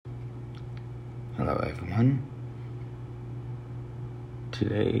Hello everyone.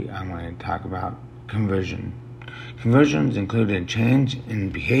 Today I'm going to talk about conversion. Conversions include a change in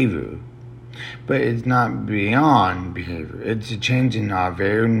behavior, but it's not beyond behavior. It's a change in our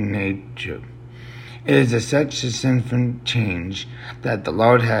very nature. It is such a sinful change that the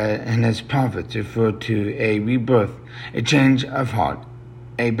Lord and His prophets refer to a rebirth, a change of heart,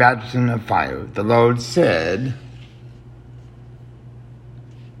 a baptism of fire. The Lord said,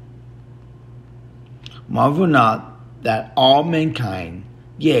 "Marvel not that all mankind,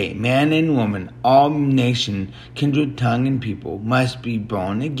 yea, man and woman, all nation, kindred, tongue, and people, must be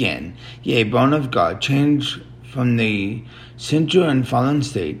born again, yea, born of God, changed from the sinful and fallen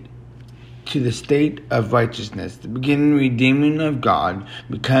state to the state of righteousness, the beginning redeeming of God,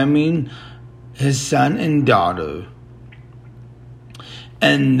 becoming His son and daughter.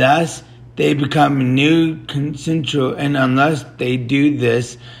 And thus they become new consensual, and unless they do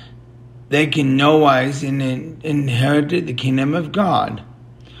this, they can no wise inherit the kingdom of God."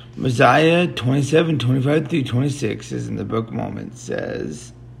 Mosiah 27:25-26 is in the Book of Mormon,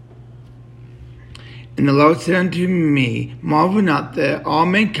 says, "And the Lord said unto me, Marvel not that all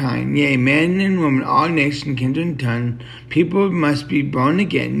mankind, yea, man and woman, all nation, kindred, and tongue, people must be born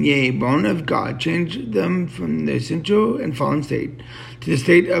again, yea, born of God, change them from their sinful and fallen state to the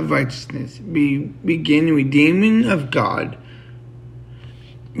state of righteousness, begin redeeming of God,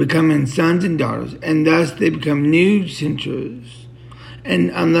 becoming sons and daughters, and thus they become new sinners.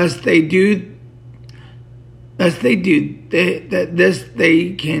 And unless they do they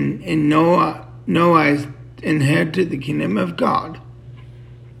can in no wise inherit the kingdom of God."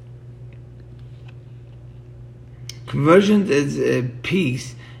 Conversion is a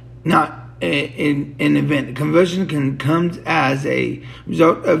peace, not an event. Conversion comes as a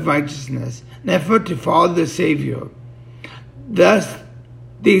result of righteousness, an effort to follow the Savior. Thus,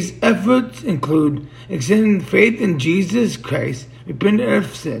 these efforts include extending faith in Jesus Christ, repenting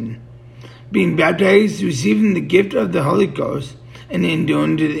of sin, being baptized, receiving the gift of the Holy Ghost, and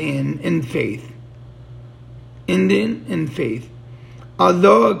enduring to the end in faith. Ending in faith.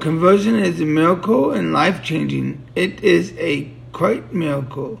 Although a conversion is a miracle and life-changing, it is a quick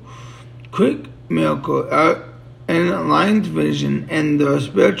miracle, an aligned vision, and the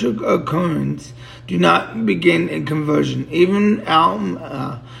spiritual occurrence do not begin in conversion. Even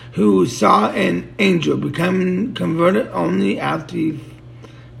Alma, who saw an angel, become converted only after he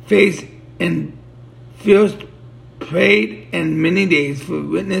faced and first prayed and many days for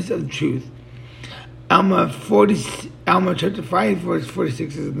witness of truth. Alma chapter 5, verse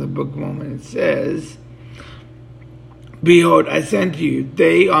 46 is in the Book of Mormon. It says, "Behold, I send you;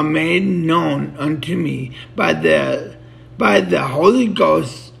 they are made known unto me by the Holy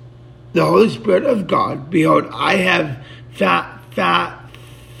Ghost, the Holy Spirit of God. Behold, I have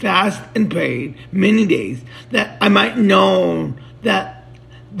fast and prayed many days, that I might know that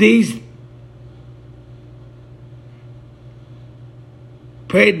these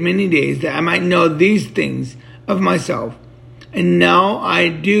things of myself. And now I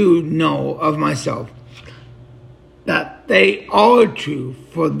do know of myself, that they are true,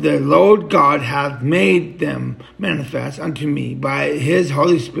 for the Lord God hath made them manifest unto me by His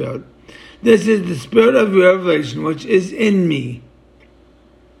Holy Spirit. This is the spirit of revelation which is in me."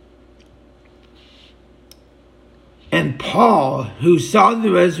 And Paul, who saw the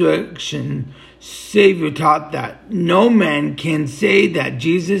resurrection Savior, taught that no man can say that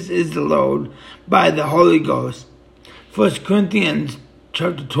Jesus is the Lord by the Holy Ghost. 1 Corinthians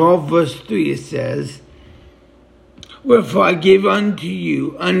chapter 12, verse 3, it says, "Wherefore I give unto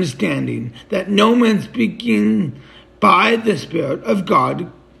you understanding, that no man speaking by the Spirit of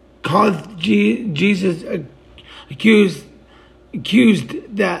God calleth Jesus accused,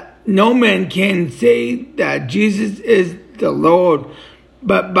 that no man can say that Jesus is the Lord,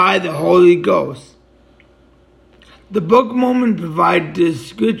 but by the Holy Ghost." The Book of Mormon provides a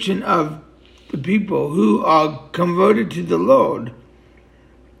description of the people who are converted to the Lord.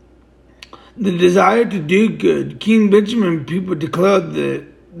 The desire to do good. King Benjamin people declared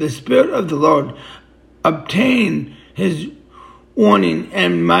the Spirit of the Lord obtain His warning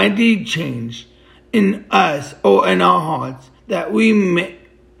and mighty change in us or in our hearts, that we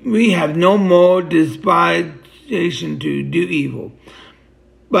have no more disposition to do evil,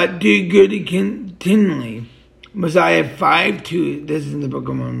 but do good continually. Mosiah 5:2, this is in the Book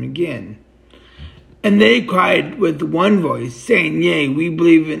of Mormon again. "And they cried with one voice, saying, Yea, we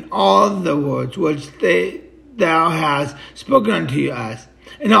believe in all the words which thou hast spoken unto us.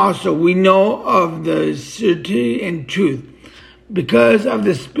 And also we know of the certainty and truth, because of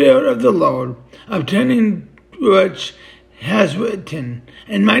the Spirit of the Lord, obtaining which has written,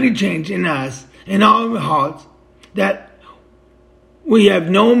 and mighty change in us, in our hearts, that we have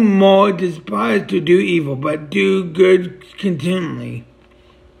no more despised to do evil, but do good continually.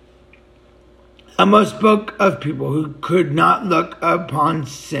 Alma spoke of people who could not look upon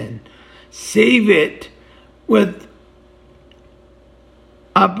sin, save it with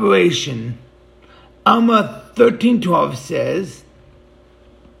operation. Alma 13:12 says,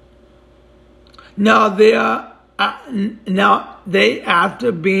 Now they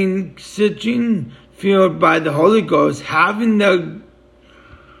after being searching filled by the Holy Ghost, having their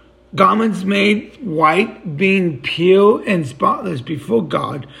garments made white, being pure and spotless before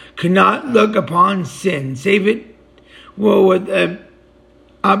God, could not look upon sin, save it were with an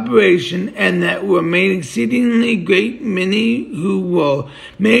operation, and that were made exceedingly great many who were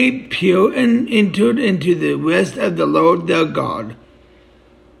made pure and entered into the rest of the Lord their God.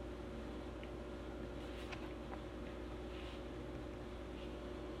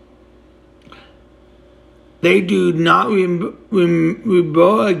 They do not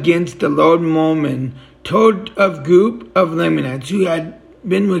rebel against the Lord. Mormon told of group of Lamanites who had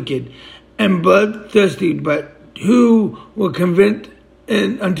been wicked and bloodthirsty, but who were converted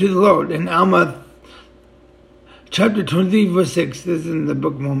unto the Lord. In Alma chapter 23 verse 6, this is in the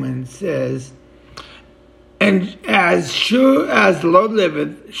Book of Mormon, says, And as sure as the Lord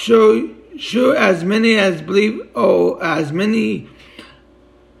liveth, sure as many as believe, as many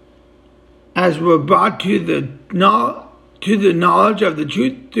as were brought to the knowledge of the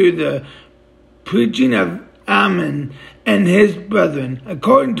truth through the preaching of Ammon and his brethren,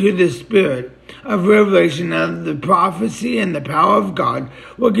 according to the spirit of revelation of the prophecy and the power of God,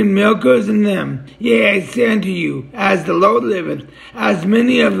 working miracles in them. Yea, I say unto you, as the Lord liveth, as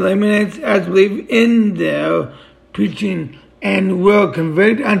many of the Lamanites as believe in their preaching and were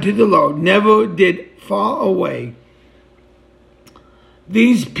converted unto the Lord, never did fall away.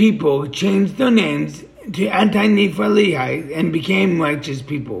 These people changed their names to Anti-Nephi-Lehi and became righteous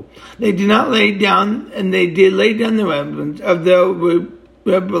people. They did not lay down, and they did lay down the weapons of their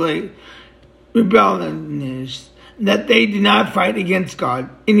rebelliousness, that they did not fight against God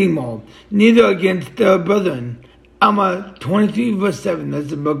anymore, neither against their brethren. Alma 23 verse 7,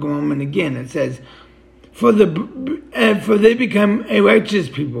 that's the Book of Mormon again. It says, For they become a righteous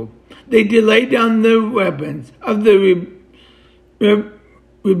people. They did lay down the weapons of the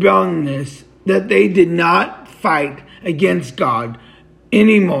rebelliousness, that they did not fight against God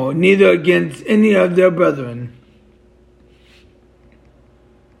anymore, neither against any of their brethren.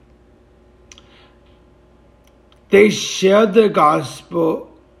 They shared the gospel.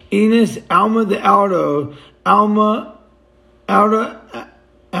 Enos, Alma the elder, Alma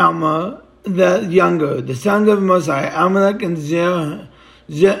the younger, the sons of Mosiah, Amalek and Zerma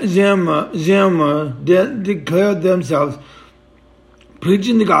declared themselves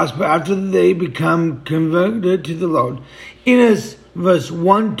preaching the gospel after they become converted to the Lord. Enos verse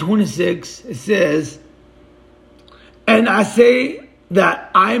 126, it says, And I say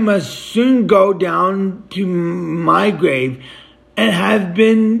that I must soon go down to my grave, and have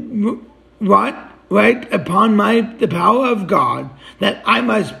been right upon the power of God, that I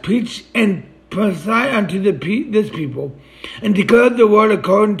must preach and prophesy unto this people, and declare the word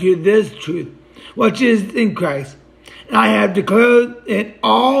according to this truth, which is in Christ. I have declared it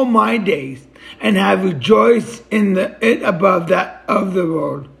all my days, and have rejoiced in it above that of the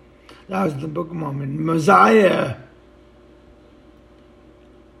world. That was the Book of Mormon. Mosiah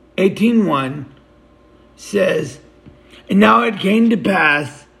 18:1 says, And now it came to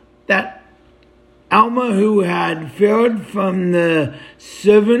pass that Alma, who had failed from the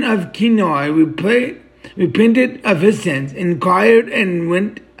servant of Kenoi, repented of his sins, inquired, and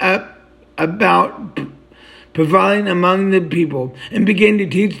went up about prevailing among the people, and began to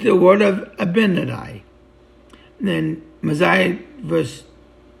teach the word of Abinadi. Then Mosiah verse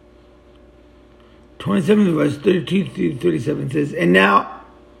 27, verse 32 through 37 says, And now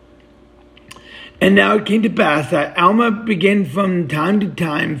it came to pass that Alma began from time to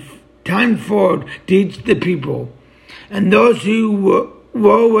time forward to teach the people, and those who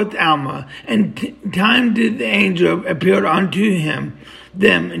were with Alma, and time did the angel appear unto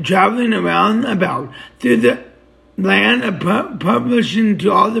them, traveling around about through the land, publishing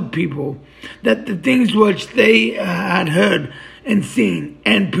to all the people that the things which they had heard and seen,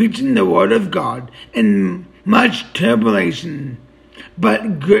 and preaching the word of God in much tribulation,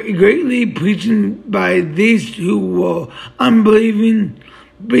 but greatly preaching by these who were unbelieving,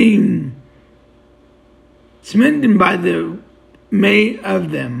 being smitten by the may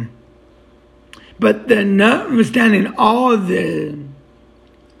of them. But notwithstanding all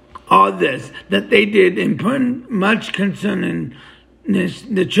all this that they did important much concerning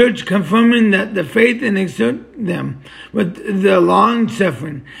the church, confirming that the faith and exhort them with the long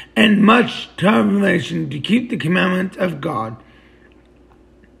suffering and much tribulation to keep the commandments of God.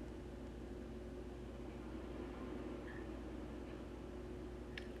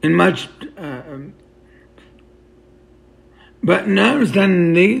 And much, but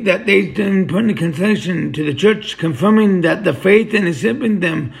notwithstanding that they didn't put in consideration to the church, confirming that the faith and accepting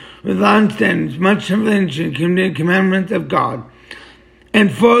them with long standing, much tribulation, keep the commandments of God. And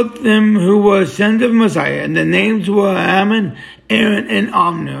for them who were sons of Messiah, and the names were Ammon, Aaron, and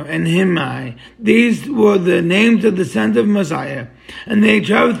Omner, and Himai. These were the names of the sons of Messiah. And they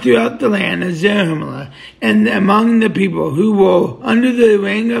traveled throughout the land of Zarahemla, and among the people who were under the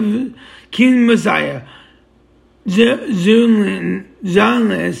reign of King Messiah, Zealous,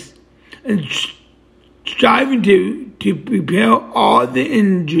 and striving to prepare all the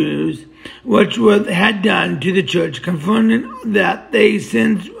injuries which had done to the church, confirming that they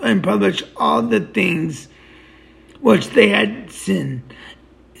sinned and published all the things which they had seen,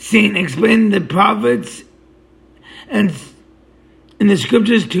 explaining the prophets and in the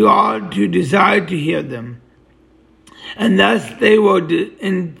scriptures to all who desired to hear them. And thus they were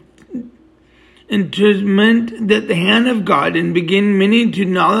encouragement that the hand of God and begin many to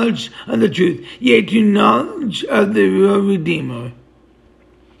knowledge of the truth, yea, to knowledge of the real Redeemer.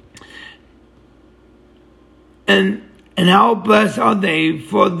 And how blessed are they,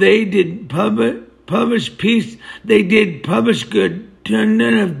 for they did publish peace, they did publish good,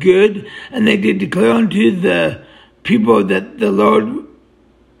 turning of good, and they did declare unto the people that the Lord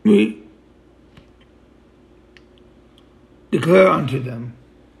declare unto them.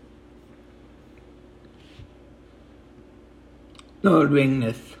 Lord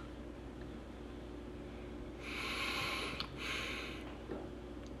reigneth.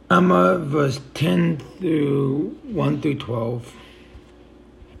 Verse 10 through 1 through 12.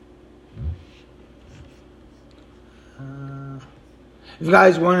 If you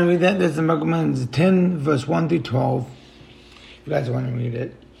guys want to read that, there's the Romans 10 verse 1 through 12. If you guys want to read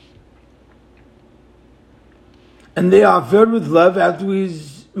it. And they are filled with love after we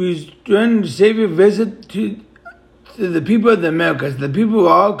return the Savior visit to the people of the Americas, the people who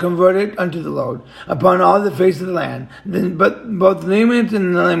all converted unto the Lord upon all the face of the land. But both Lamanites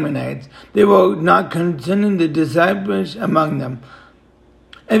and the Lamanites, they were not concerning the disciples among them.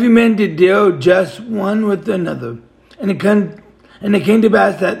 Every man did deal just one with another. And it came to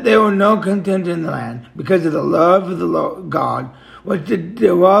pass that there were no content in the land, because of the love of the Lord God, which did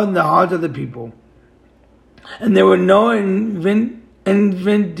dwell in the hearts of the people. And there were no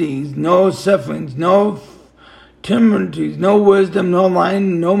enmities, no sufferings, no timorities, no wisdom, no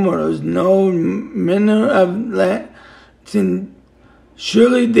lying, no murders, no manner of sin.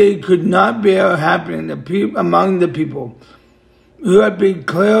 Surely they could not bear happening among the people who had been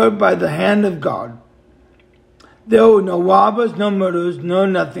declared by the hand of God. There were no robbers, no murderers, no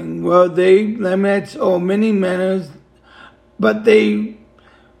nothing. Were they Lamanites or many manners, but they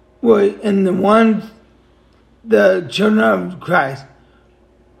were in the ones, the children of Christ,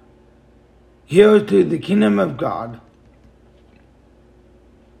 heirs to the kingdom of God.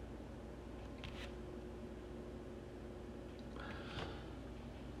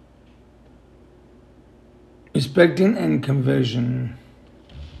 Expecting and conversion.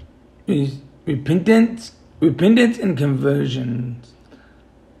 Repentance and conversion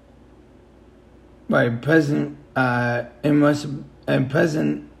by President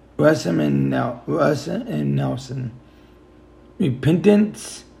President Russell and Nelson.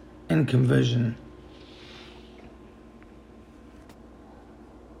 Repentance and conversion.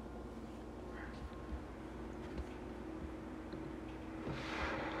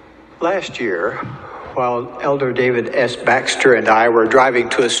 Last year, while Elder David S. Baxter and I were driving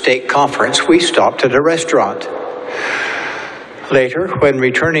to a stake conference, we stopped at a restaurant. Later, when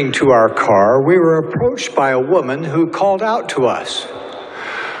returning to our car, we were approached by a woman who called out to us.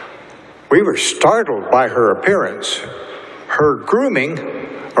 We were startled by her appearance. Her grooming,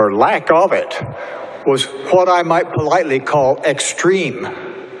 or lack of it, was what I might politely call extreme.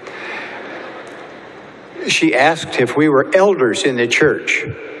 She asked if we were elders in the church.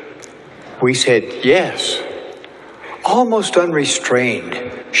 We said yes. Almost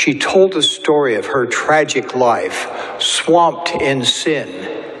unrestrained, she told the story of her tragic life, swamped in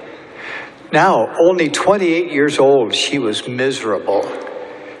sin. Now, only 28 years old, she was miserable.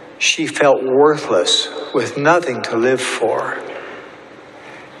 She felt worthless, with nothing to live for.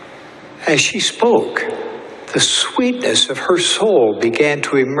 As she spoke, the sweetness of her soul began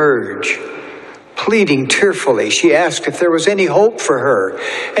to emerge. Pleading tearfully, she asked if there was any hope for her,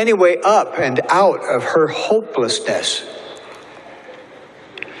 any way up and out of her hopelessness.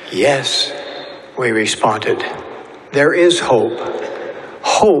 Yes, we responded, there is hope.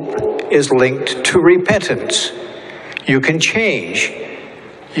 Hope is linked to repentance. You can change.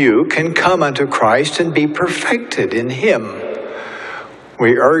 You can come unto Christ and be perfected in Him.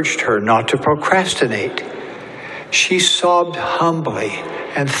 We urged her not to procrastinate. She sobbed humbly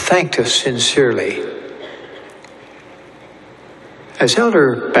and thanked us sincerely. As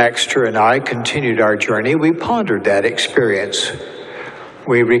Elder Baxter and I continued our journey, we pondered that experience.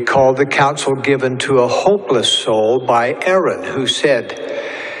 We recalled the counsel given to a hopeless soul by Aaron, who said,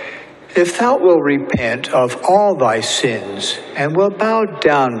 if thou wilt repent of all thy sins and wilt bow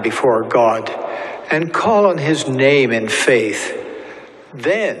down before God and call on His name in faith,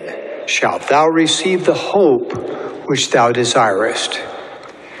 then shalt thou receive the hope which thou desirest.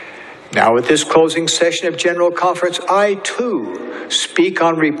 Now at this closing session of General Conference, I too speak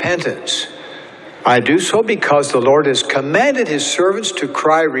on repentance. I do so because the Lord has commanded His servants to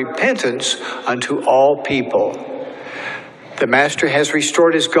cry repentance unto all people. The Master has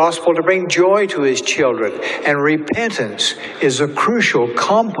restored His gospel to bring joy to His children, and repentance is a crucial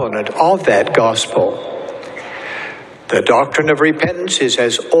component of that gospel. The doctrine of repentance is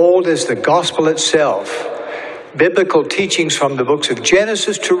as old as the gospel itself. Biblical teachings from the books of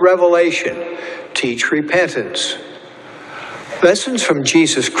Genesis to Revelation teach repentance. Lessons from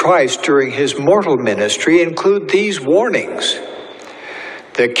Jesus Christ during His mortal ministry include these warnings.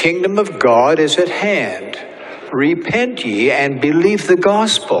 The kingdom of God is at hand. Repent ye and believe the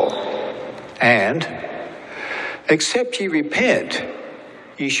gospel. And, except ye repent,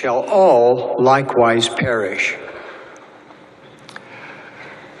 ye shall all likewise perish.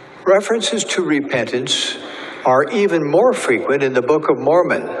 References to repentance are even more frequent in the Book of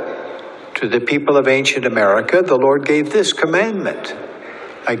Mormon. To the people of ancient America, the Lord gave this commandment.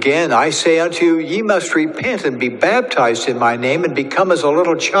 Again, I say unto you, ye must repent and be baptized in my name and become as a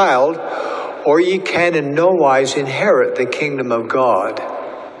little child, or ye can in no wise inherit the kingdom of God.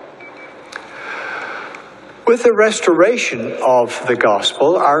 With the restoration of the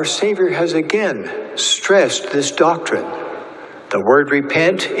gospel, our Savior has again stressed this doctrine. The word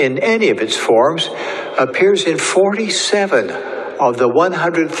repent in any of its forms appears in 47 of the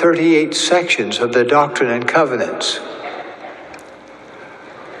 138 sections of the Doctrine and Covenants.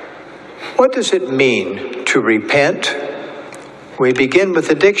 What does it mean to repent? We begin with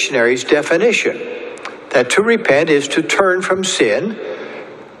the dictionary's definition, that to repent is to turn from sin,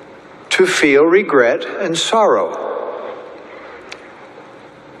 to feel regret and sorrow.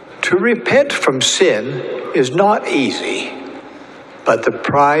 To repent from sin is not easy, but the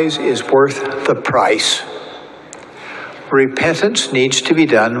prize is worth the price. Repentance needs to be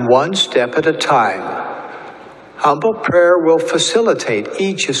done one step at a time. Humble prayer will facilitate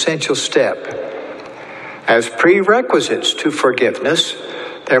each essential step. As prerequisites to forgiveness,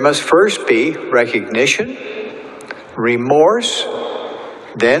 there must first be recognition, remorse,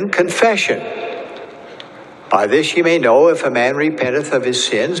 then confession. By this ye may know, if a man repenteth of his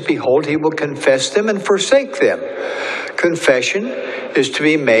sins, behold, he will confess them and forsake them. Confession is to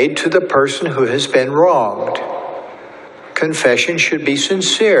be made to the person who has been wronged. Confession should be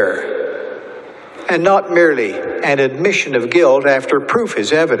sincere and not merely an admission of guilt after proof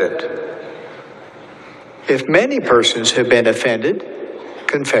is evident. If many persons have been offended,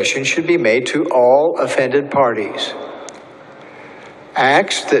 confession should be made to all offended parties.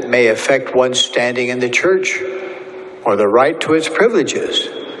 Acts that may affect one's standing in the church or the right to its privileges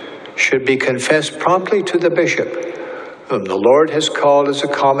should be confessed promptly to the bishop, whom the Lord has called as a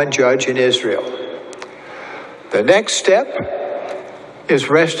common judge in Israel. The next step is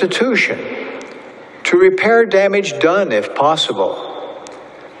restitution, to repair damage done if possible.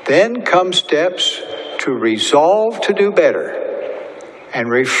 Then come steps to resolve to do better and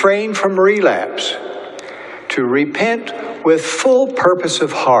refrain from relapse, to repent with full purpose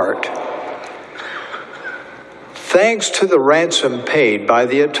of heart. Thanks to the ransom paid by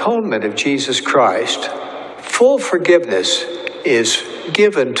the atonement of Jesus Christ, full forgiveness is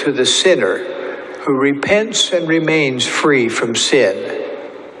given to the sinner who repents and remains free from sin.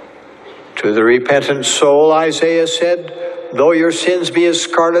 To the repentant soul, Isaiah said, though your sins be as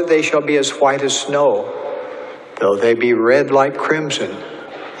scarlet, they shall be as white as snow. Though they be red like crimson,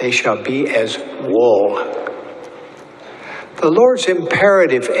 they shall be as wool. The Lord's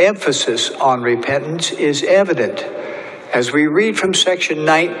imperative emphasis on repentance is evident as we read from section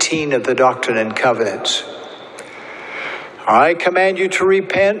 19 of the Doctrine and Covenants. I command you to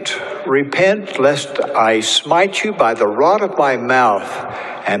repent, repent, lest I smite you by the rod of my mouth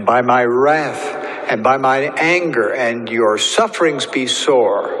and by my wrath and by mine anger and your sufferings be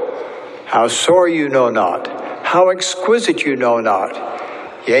sore. How sore you know not, how exquisite you know not,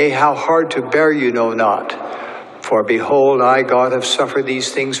 yea, how hard to bear you know not. For behold, I, God, have suffered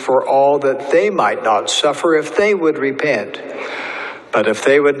these things for all that they might not suffer if they would repent. But if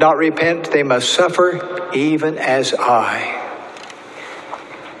they would not repent, they must suffer even as I.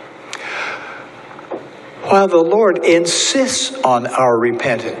 While the Lord insists on our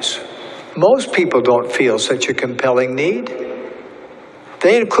repentance, most people don't feel such a compelling need.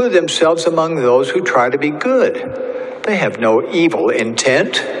 They include themselves among those who try to be good. They have no evil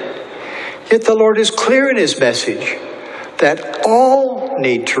intent. Yet the Lord is clear in his message that all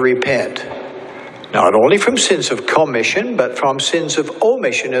need to repent, not only from sins of commission, but from sins of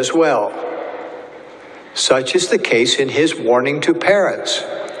omission as well. Such is the case in his warning to parents.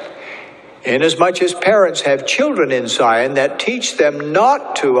 Inasmuch as parents have children in Zion that teach them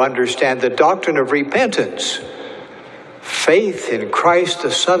not to understand the doctrine of repentance, faith in Christ, the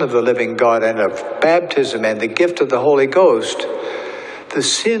Son of the living God, and of baptism and the gift of the Holy Ghost, the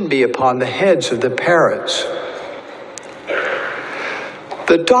sin be upon the heads of the parents.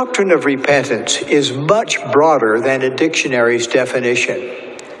 The doctrine of repentance is much broader than a dictionary's definition.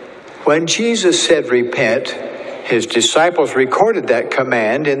 When Jesus said repent, his disciples recorded that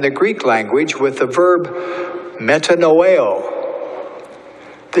command in the Greek language with the verb metanoeo.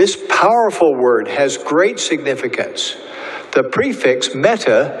 This powerful word has great significance. The prefix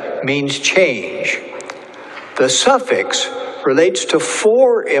meta means change. The suffix relates to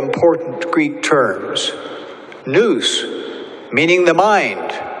four important Greek terms. Nous, meaning the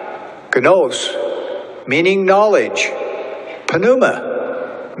mind. Gnos, meaning knowledge.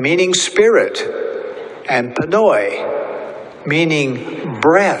 Pneuma, meaning spirit. And pnoi, meaning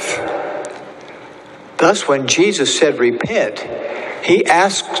breath. Thus, when Jesus said repent, he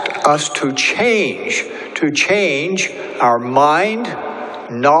asked us to change our mind,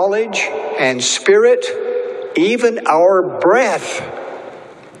 knowledge, and spirit, even our breath.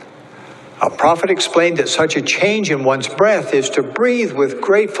 A prophet explained that such a change in one's breath is to breathe with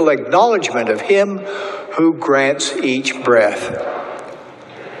grateful acknowledgement of him who grants each breath.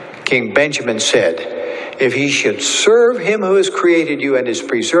 King Benjamin said, if he should serve him who has created you and is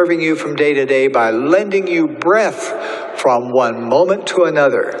preserving you from day to day by lending you breath from one moment to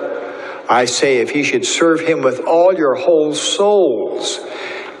another, I say, if he should serve him with all your whole souls,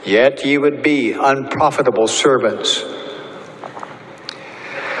 yet ye would be unprofitable servants.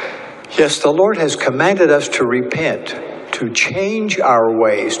 Yes, the Lord has commanded us to repent, to change our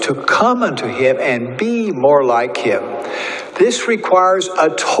ways, to come unto him and be more like him. This requires a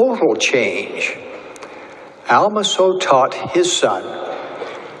total change. Alma so taught his son.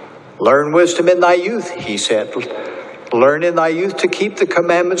 Learn wisdom in thy youth, he said. Learn in thy youth to keep the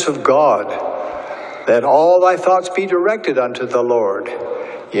commandments of God. Let all thy thoughts be directed unto the Lord.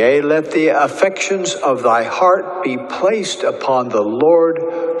 Yea, let the affections of thy heart be placed upon the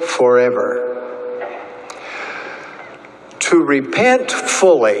Lord forever. To repent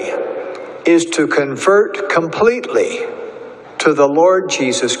fully is to convert completely to the Lord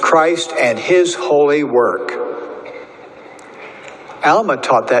Jesus Christ and his holy work. Alma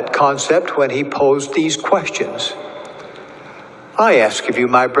taught that concept when he posed these questions. I ask of you,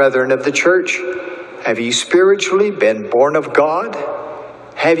 my brethren of the church, have ye spiritually been born of God?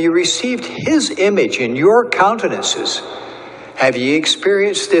 Have ye received his image in your countenances? Have ye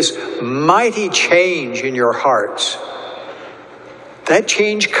experienced this mighty change in your hearts? That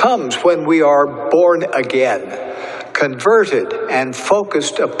change comes when we are born again, converted and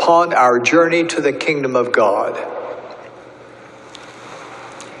focused upon our journey to the kingdom of God.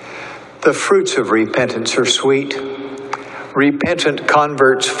 The fruits of repentance are sweet. Repentant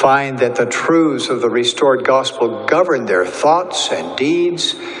converts find that the truths of the restored gospel govern their thoughts and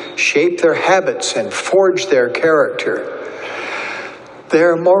deeds, shape their habits, and forge their character. They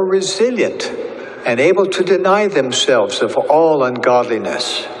are more resilient and able to deny themselves of all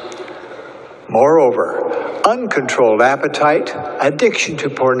ungodliness. Moreover, uncontrolled appetite, addiction to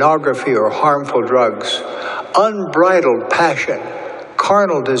pornography or harmful drugs, unbridled passion,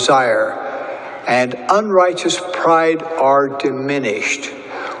 carnal desire, and unrighteous pride are diminished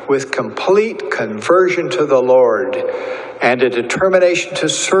with complete conversion to the Lord and a determination to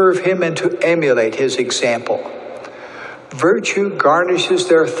serve him and to emulate his example. Virtue garnishes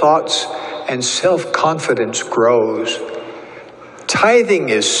their thoughts and self-confidence grows. Tithing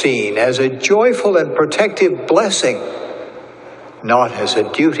is seen as a joyful and protective blessing, not as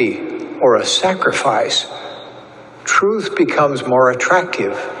a duty or a sacrifice. Truth becomes more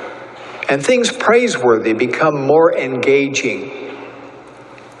attractive, and things praiseworthy become more engaging.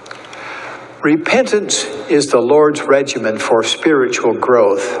 Repentance is the Lord's regimen for spiritual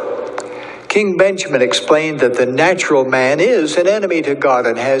growth. King Benjamin explained that the natural man is an enemy to God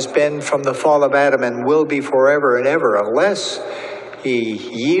and has been from the fall of Adam and will be forever and ever unless he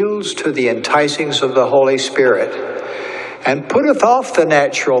yields to the enticings of the Holy Spirit and putteth off the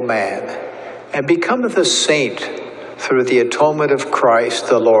natural man and becometh a saint through the atonement of Christ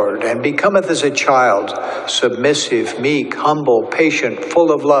the Lord, and becometh as a child, submissive, meek, humble, patient,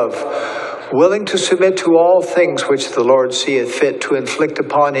 full of love, willing to submit to all things which the Lord seeth fit to inflict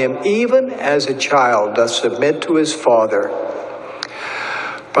upon him, even as a child doth submit to his father.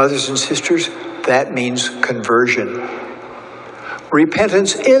 Brothers and sisters, that means conversion.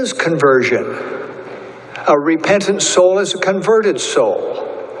 Repentance is conversion. A repentant soul is a converted soul,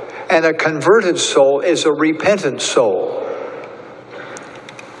 and a converted soul is a repentant soul.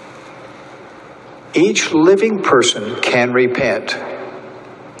 Each living person can repent.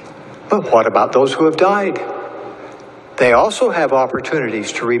 But what about those who have died? They also have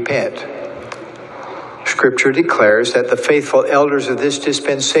opportunities to repent. Scripture declares that the faithful elders of this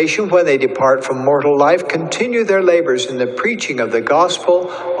dispensation, when they depart from mortal life, continue their labors in the preaching of the gospel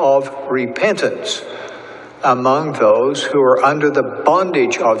of repentance among those who are under the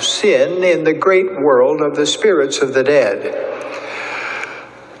bondage of sin in the great world of the spirits of the dead.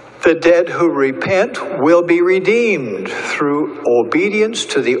 The dead who repent will be redeemed through obedience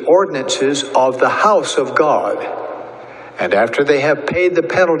to the ordinances of the house of God. And after they have paid the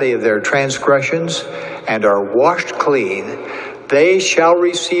penalty of their transgressions and are washed clean, they shall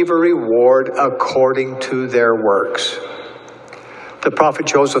receive a reward according to their works. The prophet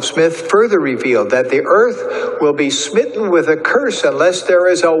Joseph Smith further revealed that the earth will be smitten with a curse unless there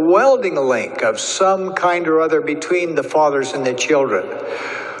is a welding link of some kind or other between the fathers and the children.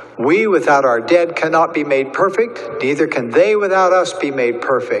 We without our dead cannot be made perfect, neither can they without us be made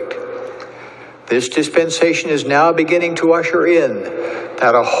perfect. This dispensation is now beginning to usher in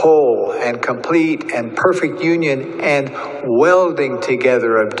that a whole and complete and perfect union and welding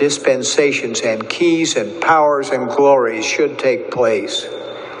together of dispensations and keys and powers and glories should take place.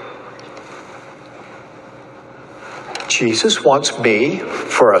 Jesus wants me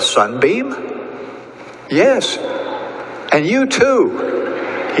for a sunbeam? Yes, and you too.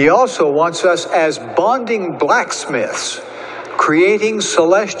 He also wants us as bonding blacksmiths, creating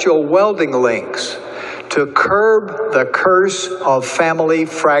celestial welding links to curb the curse of family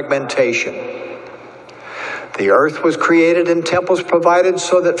fragmentation. The earth was created and temples provided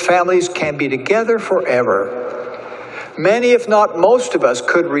so that families can be together forever. Many, if not most of us,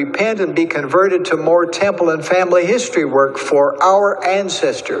 could repent and be converted to more temple and family history work for our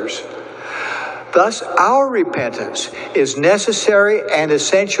ancestors. Thus, our repentance is necessary and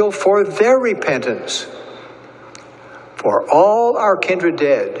essential for their repentance. For all our kindred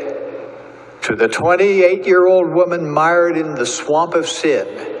dead, to the 28-year-old woman mired in the swamp of sin,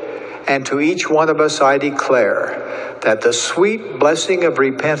 and to each one of us I declare that the sweet blessing of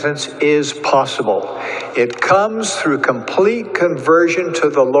repentance is possible. It comes through complete conversion to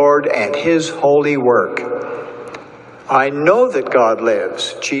the Lord and His holy work. I know that God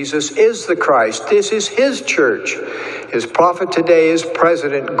lives. Jesus is the Christ. This is His church. His prophet today is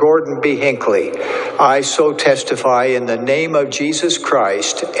President Gordon B. Hinckley. I so testify in the name of Jesus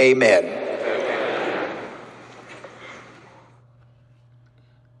Christ. Amen.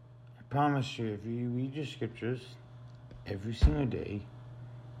 I promise you, if you read your scriptures every single day,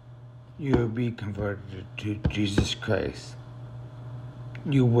 you will be converted to Jesus Christ.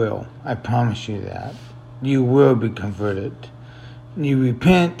 You will. I promise you that. You will be converted. You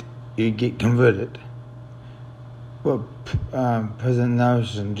repent, you get converted. What President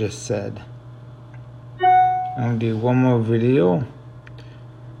Nelson just said. I'm going to do one more video.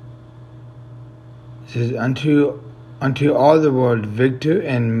 It says, unto all the world, victor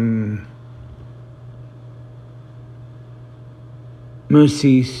and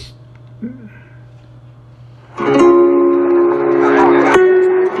mercies.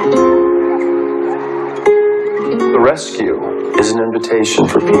 Rescue is an invitation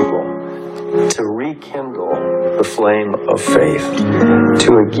for people to rekindle the flame of faith,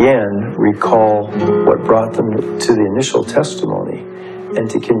 to again recall what brought them to the initial testimony, and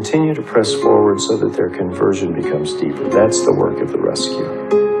to continue to press forward so that their conversion becomes deeper. That's the work of the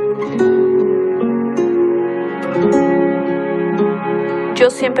rescue.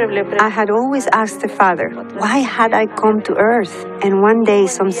 I had always asked the Father, why had I come to earth? And one day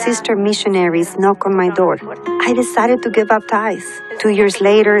some sister missionaries knocked on my door. I decided to get baptized. 2 years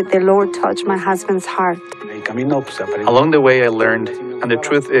later, the Lord touched my husband's heart. Along the way I learned, and the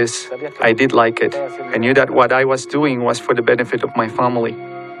truth is, I did like it. I knew that what I was doing was for the benefit of my family.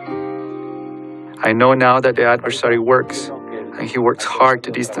 I know now that the adversary works, and he works hard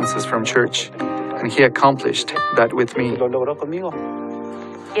to distance us from church, and he accomplished that with me.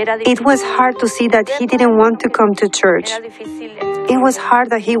 It was hard to see that he didn't want to come to church. It was hard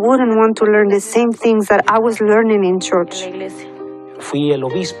that he wouldn't want to learn the same things that I was learning in church. I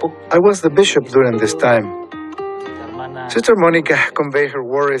was the bishop during this time. Sister Monica conveyed her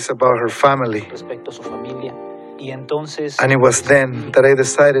worries about her family. And it was then that I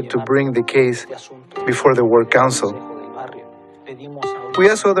decided to bring the case before the Work Council. We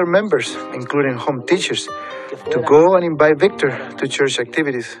asked other members, including home teachers, to go and invite Victor to church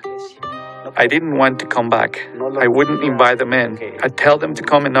activities. I didn't want to come back. I wouldn't invite them in. I'd tell them to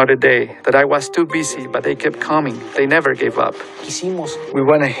come another day, that I was too busy, but they kept coming. They never gave up. We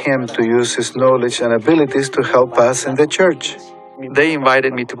wanted him to use his knowledge and abilities to help us in the church. They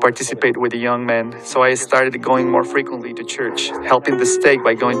invited me to participate with the young men, so I started going more frequently to church, helping the stake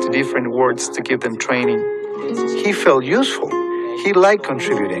by going to different wards to give them training. He felt useful. He liked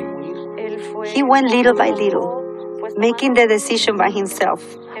contributing. He went little by little, making the decision by himself.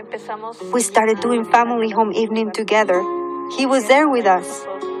 We started doing family home evening together. He was there with us.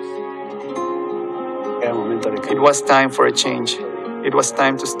 It was time for a change. It was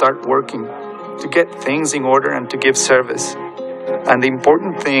time to start working, to get things in order and to give service. And the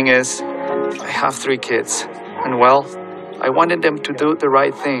important thing is, I have 3 kids. And well, I wanted them to do the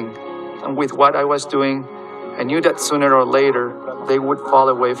right thing. And with what I was doing, I knew that sooner or later, they would fall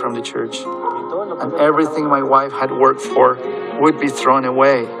away from the church. And everything my wife had worked for would be thrown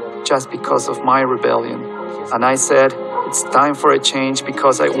away just because of my rebellion. And I said, it's time for a change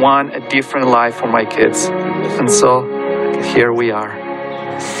because I want a different life for my kids. And so, here we are.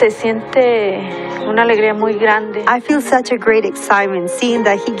 Se siente una alegría muy grande. I feel such a great excitement seeing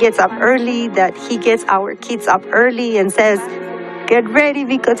that he gets up early, that he gets our kids up early and says, get ready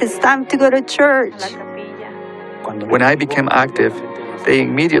because it's time to go to church. When I became active, they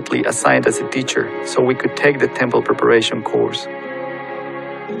immediately assigned us a teacher so we could take the temple preparation course.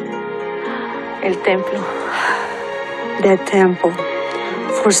 El templo. The temple.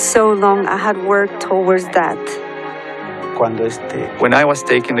 For so long I had worked towards that. When I was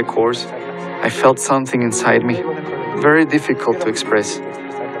taking the course, I felt something inside me, very difficult to express.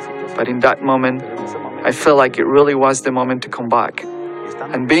 But in that moment, I felt like it really was the moment to come back.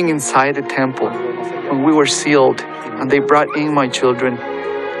 And being inside the temple, when we were sealed and they brought in my children,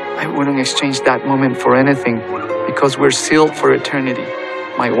 I wouldn't exchange that moment for anything because we're sealed for eternity,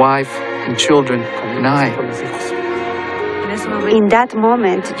 my wife and children and I. In that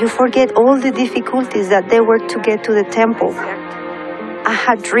moment, you forget all the difficulties that there were to get to the temple. I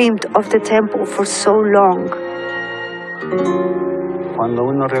had dreamed of the temple for so long.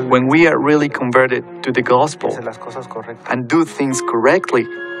 When we are really converted to the gospel and do things correctly,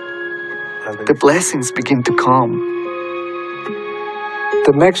 the blessings begin to come.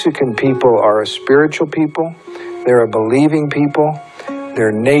 The Mexican people are a spiritual people. They're a believing people.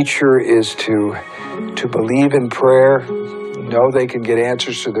 Their nature is to believe in prayer, know they can get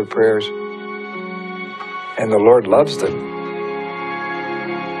answers to their prayers, and the Lord loves them.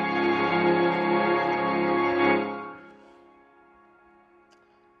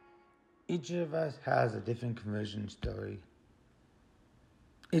 Each of us has a different conversion story.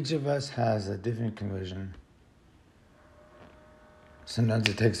 Each of us has a different conversion. Sometimes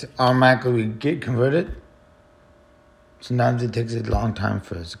it takes automatically we get converted. Sometimes it takes a long time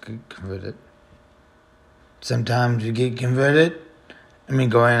for us to get converted. Sometimes we get converted and we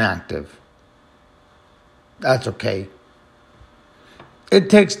go inactive. That's okay.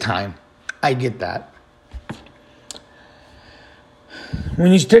 It takes time. I get that.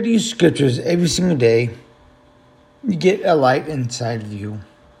 When you study scriptures every single day, you get a light inside of you.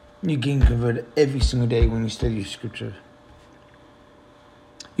 You get converted every single day when you study scripture.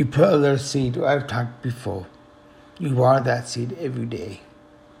 You put a little seed, I've talked before. You water that seed every day.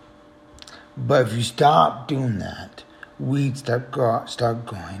 But if you stop doing that, weeds start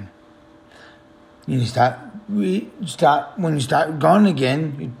growing. When you start growing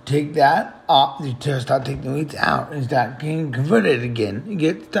again, you take that off, you start taking the weeds out and start getting converted again. You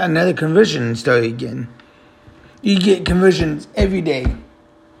get another conversion story again. You get conversions every day.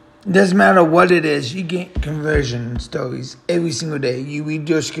 It doesn't matter what it is, you get conversion stories every single day. You read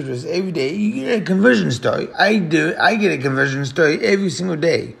your scriptures every day, you get a conversion story. I get a conversion story every single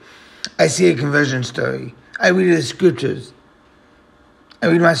day. I see a conversion story. I read the scriptures. I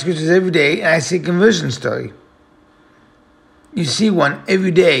read my scriptures every day and I see a conversion story. You see one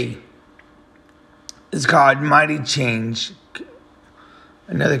every day. It's called Mighty Change.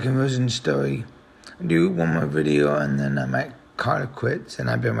 Another conversion story. I'll do one more video and then I might call it quits and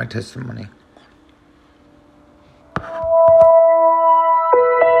I bear my testimony.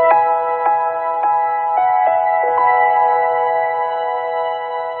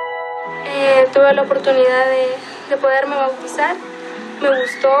 tuve la oportunidad de poderme bautizar. Me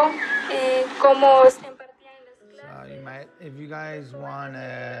gustó cómo se impartía en las clases. If you guys want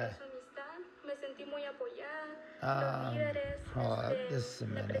to... Me sentí muy apoyada. Los líderes, this a la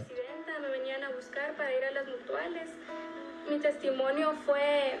minute. presidenta me venían a buscar para ir a las mutuales. Mi testimonio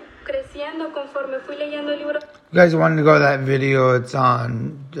fue creciendo conforme fui leyendo el libro. You guys want to go to that video? It's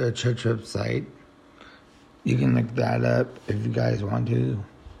on the church website. You can look that up if you guys want to.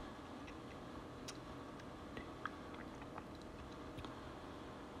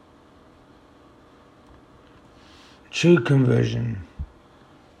 True conversion.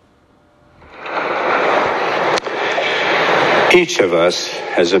 Each of us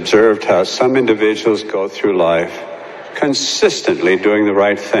has observed how some individuals go through life consistently doing the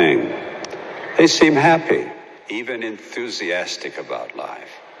right thing. They seem happy, even enthusiastic about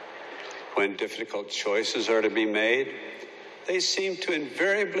life. When difficult choices are to be made, they seem to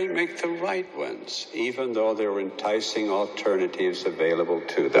invariably make the right ones, even though there are enticing alternatives available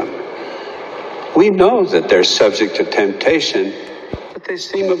to them. We know that they're subject to temptation, but they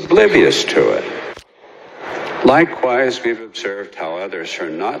seem oblivious to it. Likewise, we've observed how others are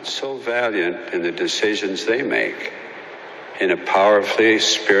not so valiant in the decisions they make. In a powerfully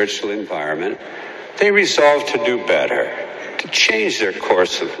spiritual environment, they resolve to do better, to change their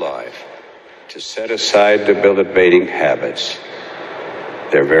course of life, to set aside debilitating habits.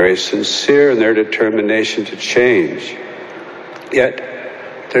 They're very sincere in their determination to change. Yet,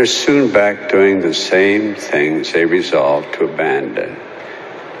 they're soon back doing the same things they resolved to abandon.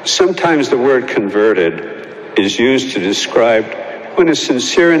 Sometimes the word converted is used to describe when a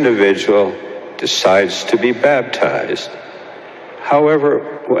sincere individual decides to be baptized.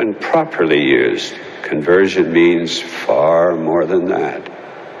 However, when properly used, conversion means far more than that.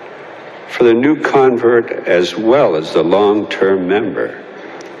 For the new convert as well as the long-term member.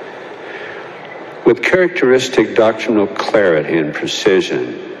 With characteristic doctrinal clarity and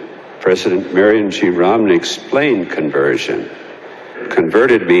precision, President Marion G. Romney explained conversion.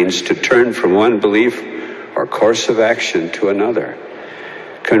 Converted means to turn from one belief or course of action to another.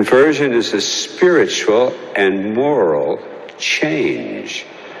 Conversion is a spiritual and moral change.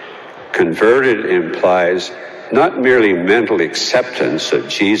 Converted implies not merely mental acceptance of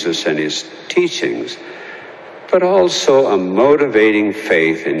Jesus and his teachings, but also a motivating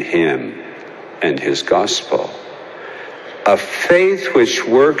faith in him and his gospel. A faith which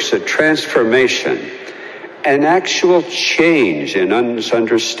works a transformation, an actual change in one's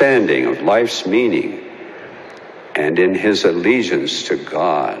understanding of life's meaning and in his allegiance to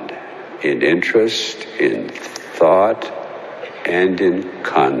God, in interest, in thought, and in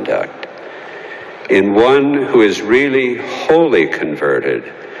conduct. In one who is really wholly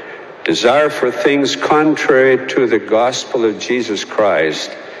converted, desire for things contrary to the gospel of Jesus Christ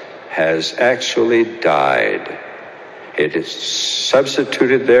has actually died. It is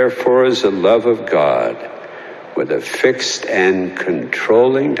substituted, therefore, as the love of God with a fixed and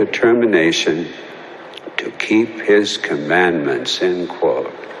controlling determination to keep his commandments, end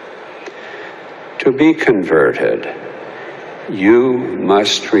quote. To be converted, you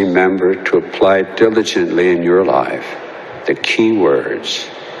must remember to apply diligently in your life the key words,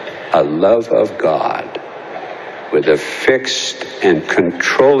 a love of God with a fixed and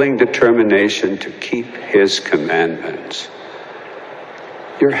controlling determination to keep his commandments.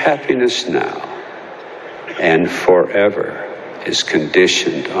 Your happiness now and forever is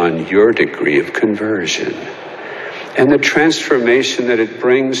conditioned on your degree of conversion and the transformation that it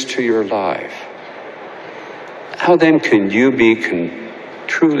brings to your life. How then can you be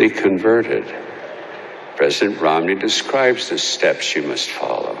truly converted? President Romney describes the steps you must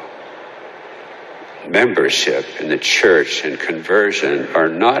follow. Membership in the church and conversion are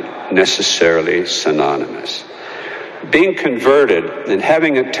not necessarily synonymous. Being converted and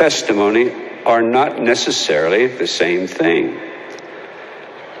having a testimony are not necessarily the same thing.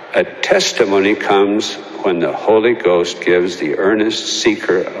 A testimony comes when the Holy Ghost gives the earnest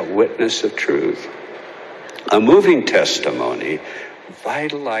seeker a witness of truth. A moving testimony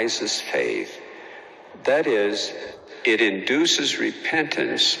vitalizes faith. That is, it induces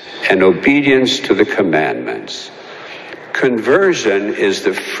repentance and obedience to the commandments. Conversion is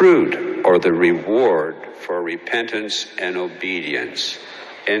the fruit or the reward for repentance and obedience,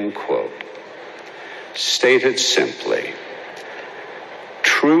 end quote. Stated simply,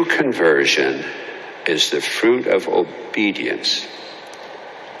 true conversion is the fruit of obedience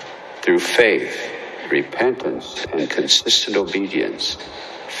through faith, repentance, and consistent obedience.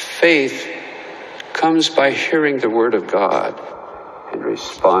 Faith comes by hearing the Word of God and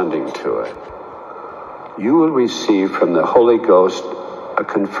responding to it. You will receive from the Holy Ghost a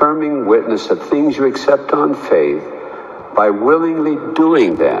confirming witness of things you accept on faith, by willingly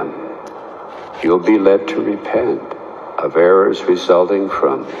doing them, you'll be led to repent of errors resulting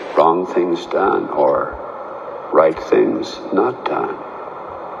from wrong things done or right things not done.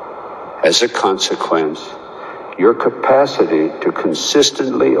 As a consequence, your capacity to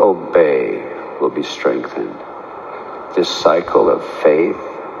consistently obey will be strengthened. This cycle of faith,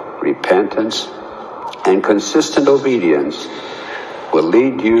 repentance, and consistent obedience will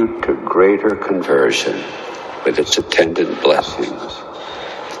lead you to greater conversion with its attendant blessings.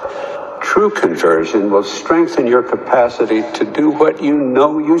 True conversion will strengthen your capacity to do what you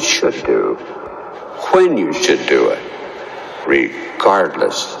know you should do, when you should do it,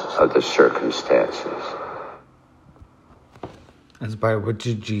 regardless of the circumstances. That's by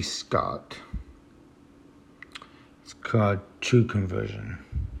Richard G. Scott. It's called True Conversion.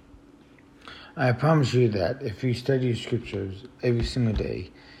 I promise you that if you study your scriptures every single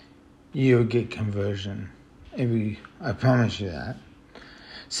day, you'll get conversion. I promise you that.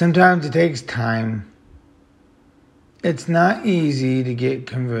 Sometimes it takes time. It's not easy to get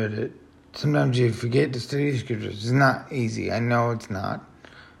converted. Sometimes you forget to study your scriptures. It's not easy. I know it's not.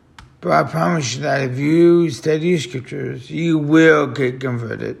 But I promise you that if you study your scriptures, you will get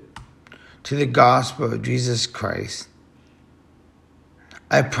converted to the gospel of Jesus Christ.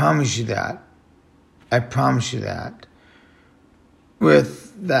 I promise you that. I promise you that.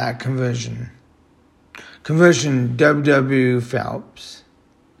 With that conversion. Conversion, W.W. Phelps.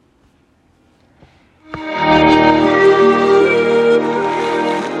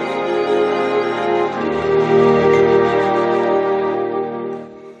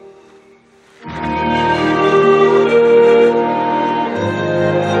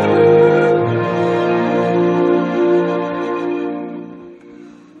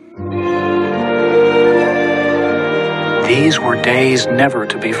 These were days never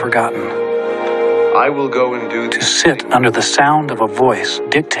to be forgotten. I will go and do to sit under the sound of a voice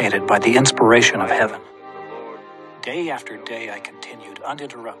dictated by the inspiration of heaven. Day after day I continued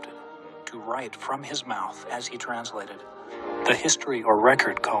uninterrupted to write from his mouth as he translated the history or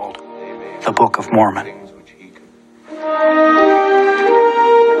record called the Book of Mormon.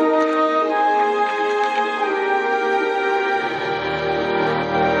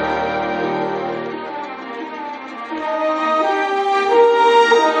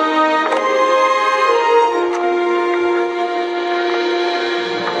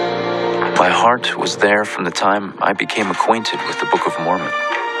 My heart was there from the time I became acquainted with the Book of Mormon.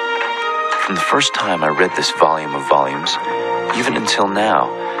 From the first time I read this volume of volumes, even until now,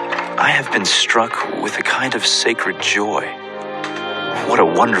 I have been struck with a kind of sacred joy. What a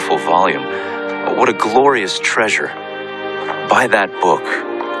wonderful volume. What a glorious treasure. By that book,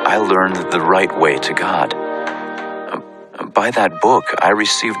 I learned the right way to God. By that book, I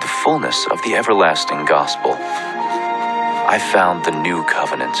received the fullness of the everlasting gospel. I found the new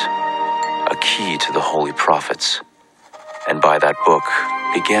covenant, a key to the holy prophets, and by that book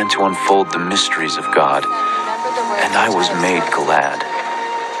began to unfold the mysteries of God, and I was made glad.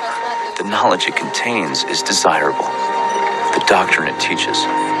 The knowledge it contains is desirable. The doctrine it teaches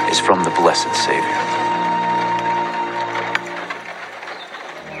is from the blessed Savior.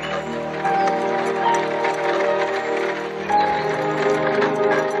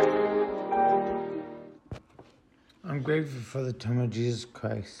 I'm grateful for the tomb of Jesus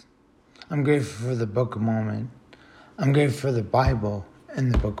Christ. I'm grateful for the Book of Mormon. I'm grateful for the Bible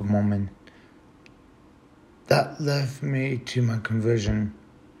and the Book of Mormon. That led me to my conversion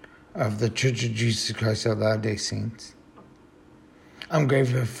of the Church of Jesus Christ of Latter-day Saints. I'm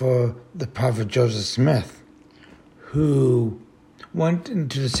grateful for the prophet Joseph Smith, who went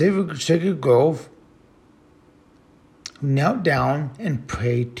into the sacred grove, who knelt down and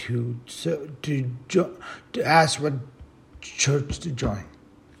prayed to ask what church to join.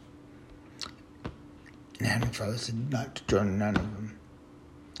 And Heavenly Father said not to join none of them.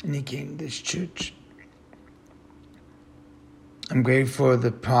 And he came to this church. I'm grateful for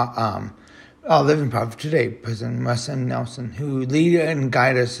the our living prophet today, President Russell M. Nelson, who lead and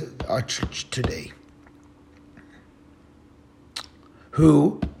guide us, our church today.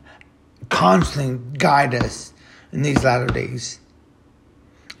 Who constantly guide us in these latter days.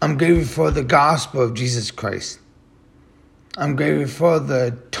 I'm grateful for the gospel of Jesus Christ. I'm grateful for the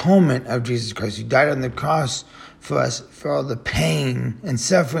atonement of Jesus Christ, who died on the cross for us, for all the pain and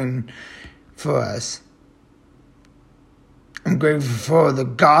suffering for us. I'm grateful for the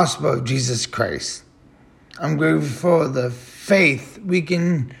gospel of Jesus Christ. I'm grateful for the faith we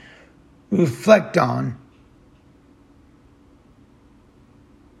can reflect on.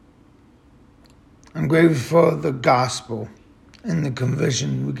 I'm grateful for the gospel. in the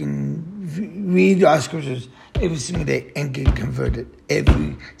conversion. We can read our scriptures every single day and get converted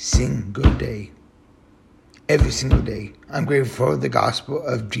every single day. Every single day. I'm grateful for the gospel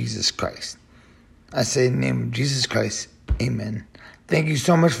of Jesus Christ. I say in the name of Jesus Christ, amen. Thank you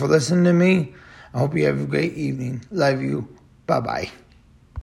so much for listening to me. I hope you have a great evening. Love you. Bye-bye.